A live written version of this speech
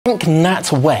Bank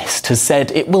NatWest has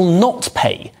said it will not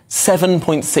pay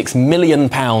 £7.6 million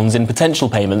in potential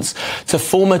payments to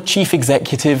former chief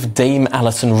executive Dame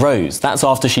Alison Rose. That's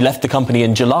after she left the company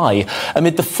in July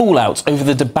amid the fallout over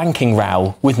the debanking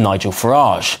row with Nigel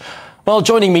Farage. Well,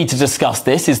 joining me to discuss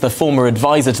this is the former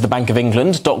advisor to the Bank of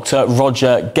England, Dr.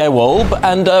 Roger Gewolb.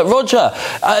 And Roger,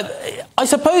 I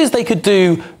suppose they could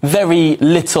do very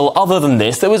little other than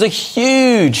this. There was a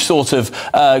huge sort of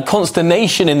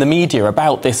consternation in the media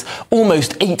about this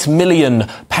almost £8 million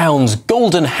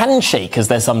golden handshake, as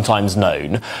they're sometimes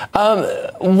known.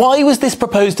 Why was this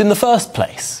proposed in the first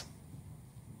place?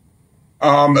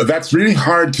 That's really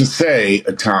hard to say,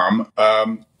 Tom.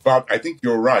 But I think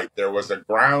you're right. There was a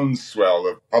groundswell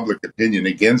of public opinion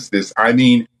against this. I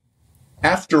mean,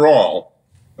 after all,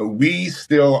 we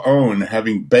still own,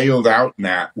 having bailed out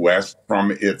NatWest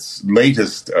from its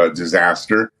latest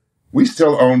disaster, we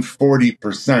still own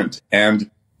 40%. And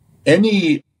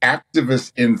any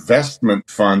activist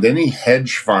investment fund, any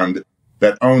hedge fund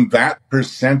that owned that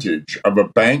percentage of a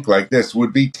bank like this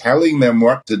would be telling them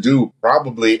what to do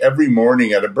probably every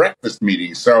morning at a breakfast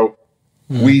meeting. So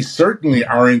we certainly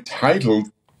are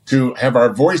entitled to have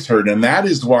our voice heard. And that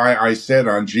is why I said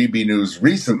on GB News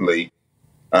recently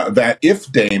that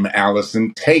if Dame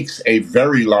Alison takes a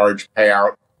very large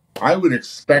payout, I would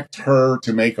expect her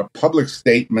to make a public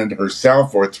statement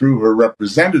herself or through her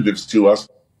representatives to us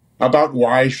about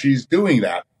why she's doing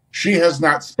that. She has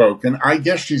not spoken. I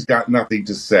guess she's got nothing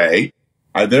to say.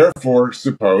 I therefore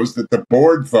suppose that the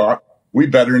board thought we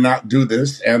better not do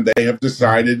this, and they have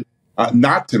decided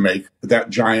not to make that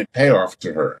giant payoff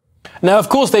to her. Now, of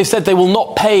course, they've said they will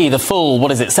not pay the full,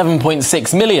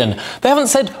 £7.6 million. They haven't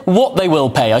said what they will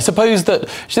pay. I suppose that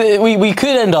we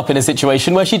could end up in a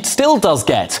situation where she still does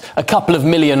get a couple of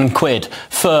 £1,000,000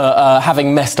 for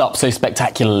having messed up so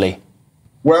spectacularly.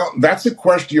 Well, that's a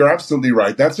question. You're absolutely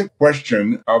right. That's a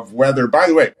question of whether, by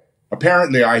the way,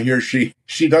 apparently I hear she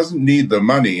doesn't need the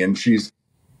money, and she's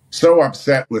so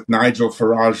upset with Nigel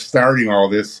Farage starting all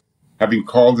this, having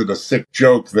called it a sick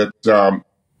joke, that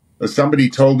somebody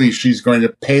told me she's going to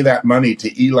pay that money to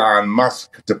Elon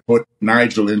Musk to put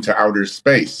Nigel into outer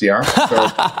space. Yeah.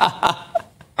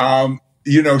 So,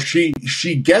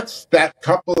 she gets that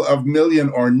couple of million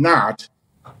or not,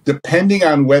 depending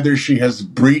on whether she has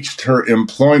breached her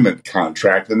employment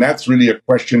contract. And that's really a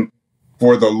question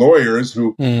for the lawyers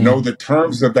who know the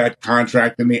terms of that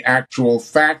contract and the actual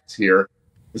facts here.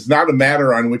 It's not a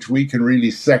matter on which we can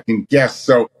really second guess.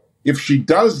 So if she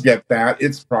does get that,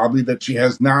 it's probably that she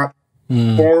has not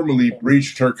formally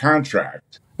breached her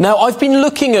contract. Now, I've been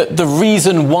looking at the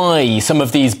reason why some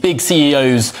of these big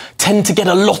CEOs tend to get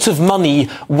a lot of money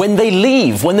when they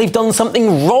leave, when they've done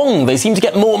something wrong. They seem to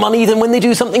get more money than when they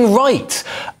do something right.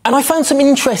 And I found some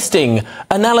interesting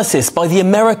analysis by the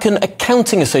American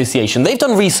Accounting Association. They've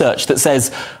done research that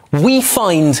says, we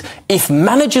find if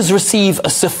managers receive a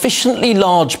sufficiently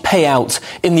large payout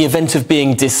in the event of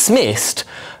being dismissed,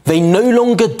 they no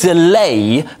longer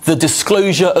delay the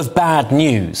disclosure of bad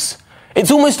news.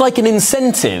 It's almost like an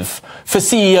incentive for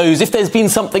CEOs, if there's been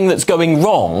something that's going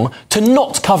wrong, to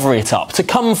not cover it up, to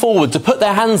come forward, to put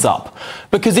their hands up.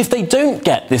 Because if they don't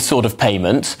get this sort of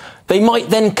payment, they might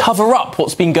then cover up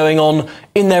what's been going on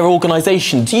in their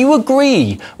organisation. Do you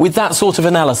agree with that sort of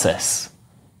analysis?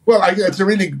 Well, it's a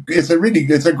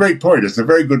great point. It's a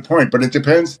very good point, but it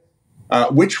depends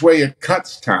which way it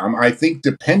cuts, Tom. I think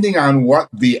depending on what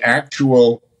the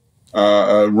actual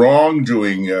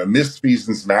wrongdoing,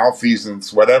 misfeasance,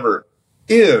 malfeasance, whatever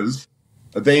is,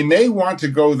 they may want to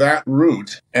go that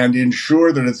route and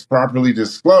ensure that it's properly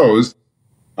disclosed,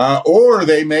 or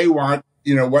they may want,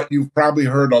 what you've probably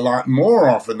heard a lot more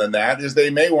often than that is they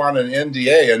may want an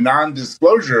NDA, a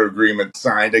non-disclosure agreement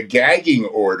signed, a gagging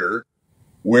order,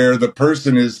 where the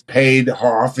person is paid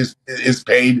off, is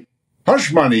paid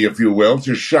hush money, if you will,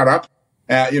 to shut up,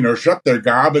 shut their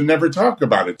gob and never talk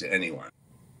about it to anyone.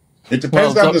 It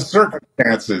depends on the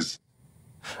circumstances.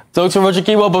 Dr. Roger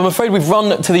Gewolb, I'm afraid we've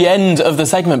run to the end of the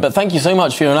segment, but thank you so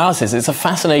much for your analysis. It's a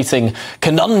fascinating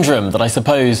conundrum that I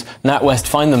suppose NatWest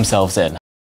find themselves in.